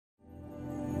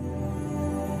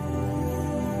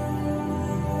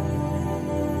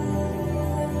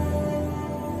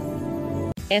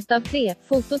1 av 3,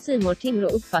 Foto CmoreTimrå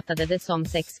uppfattade det som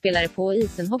 6 spelare på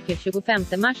isen hockey 25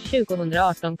 mars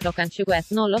 2018 klockan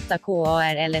 21.08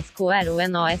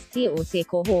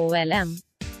 KARLSKRONASTOCKHOLM.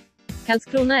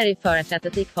 Karlskrona är i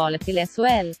förarsätet i kvalet till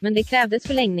SHL, men det krävdes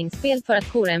förlängningsspel för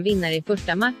att kora en vinnare i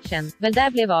första matchen. Väl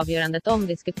där blev avgörandet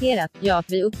omdiskuterat. Ja,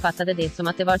 vi uppfattade det som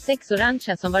att det var 6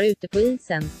 orangea som var ute på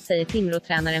isen, säger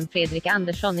Timråtränaren Fredrik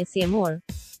Andersson i CmoreTimrå.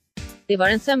 Det var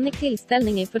en sömnig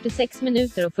tillställning i 46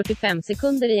 minuter och 45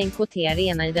 sekunder i NKT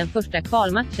Arena i den första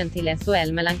kvalmatchen till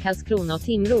SHL mellan Karlskrona och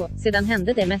Timrå. Sedan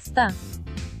hände det mesta.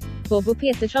 Bobo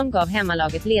Petersson gav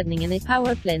hemmalaget ledningen i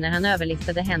powerplay när han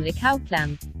överlistade Henrik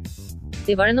Hauptland.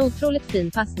 Det var en otroligt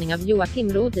fin passning av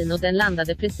Joakim Rodin och den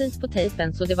landade precis på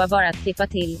tejpen, så det var bara att klippa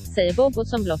till, säger Bobo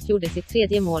som blott gjorde sitt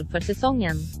 3:e mål för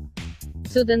säsongen.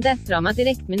 Sudden death-drama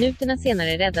direkt minuterna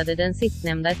senare räddade den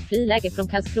sistnämnda ett friläge från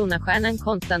Karlskrona-stjärnan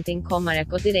Konstantin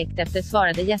Komarek, och direkt efter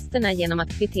svarade gästerna genom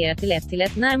att kvittera till 1-1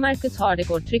 när Marcus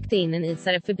Hardegård tryckte in en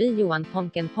isare förbi Johan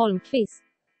Honken Holmqvist.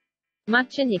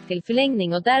 Matchen gick till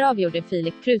förlängning och där avgjorde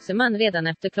Filip Kruseman redan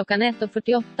efter klockan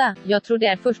 1:48. Jag tror det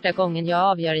är första gången jag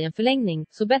avgör i en förlängning,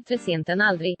 så bättre sent än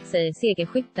aldrig, säger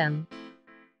segerskytten.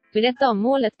 Berätta om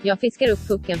målet. Jag fiskar upp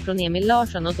pucken från Emil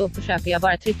Larsson och då försöker jag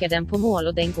bara trycka den på mål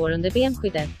och den går under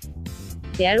benskyddet.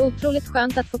 Det är otroligt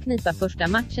skönt att få knipa första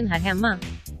matchen här hemma.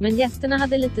 Men gästerna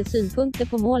hade lite synpunkter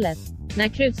på målet. När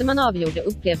Kruseman avgjorde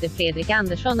upplevde Fredrik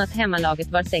Andersson att hemmalaget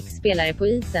var 6 spelare på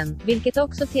isen, vilket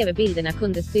också tv-bilderna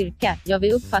kunde styrka. Ja,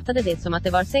 vi uppfattade det som att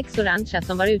det var 6 orangea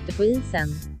som var ute på isen.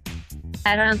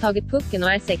 Här har han tagit pucken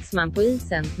och är 6 man på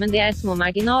isen, men det är små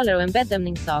marginaler och en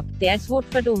bedömningssak. Det är svårt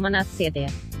för domarna att se det.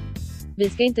 Vi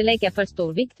ska inte lägga för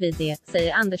stor vikt vid det,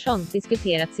 säger Andersson,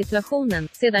 diskuterat situationen.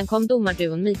 Sedan kom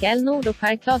domarduon Mikael Nord och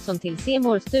Per Claesson till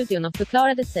CmoreTimrå-studion och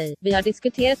förklarade sig. Vi har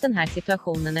diskuterat den här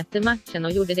situationen efter matchen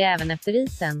och gjorde det även efter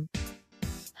isen.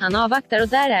 Han avvaktar och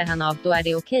där är han av, då är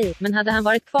det okej, men hade han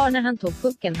varit kvar när han tog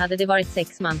pucken hade det varit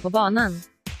 6 man på banan.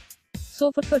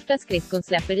 Så fort första skridskon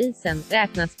släpper isen,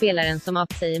 räknas spelaren som av,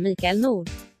 säger Mikael Nord.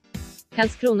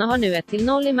 Karlskrona har nu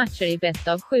 1-0 i matcher i bäst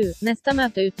av 7. Nästa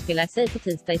möte utspelar sig på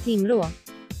tisdag i Timrå.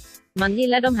 Man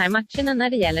gillar de här matcherna när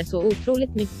det gäller så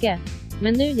otroligt mycket.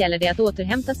 Men nu gäller det att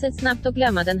återhämta sig snabbt och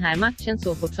glömma den här matchen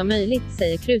så fort som möjligt,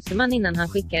 säger Kruseman innan han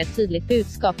skickar ett tydligt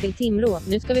budskap till Timrå.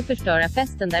 Nu ska vi förstöra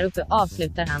festen där uppe,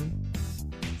 avslutar han.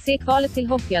 Se kvalet till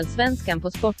Hockeyallsvenskan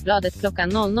på Sportbladet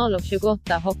klockan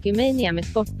 00:28. Hockeymania med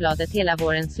Sportbladet hela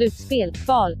vårens slutspel,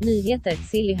 kval, nyheter,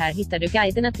 silly. Här hittar du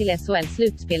guiderna till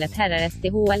SHL-slutspelet, herrar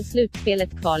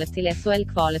STHL-slutspelet, kvalet till SHL,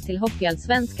 kvalet till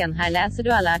Hockeyallsvenskan. Här läser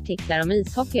du alla artiklar om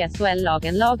ishockey,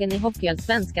 SHL-lagen, lagen i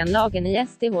Hockeyallsvenskan, lagen i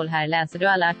STHL. Här läser du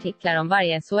alla artiklar om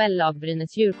varje SHL-lag: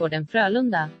 Brynäs, Djurgården,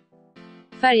 Frölunda,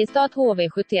 Färjestad,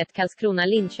 HV71, Karlskrona,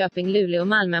 Linköping, Luleå,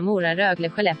 Malmö, Mora, Rögle,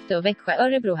 Skellefteå och Växjö,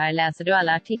 Örebro. Här läser du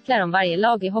alla artiklar om varje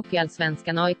lag i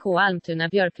Hockeyallsvenskan: AIK, Almtuna,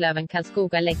 Björklöven,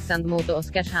 Karlskoga, Leksand, Modo,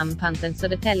 Oskarshamn, Panten,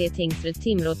 Södertälje, Tingsryd,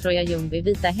 Timrå, Troja, Ljungby,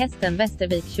 Vita Hästen,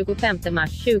 Västervik 25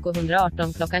 mars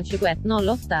 2018 klockan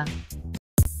 21.08.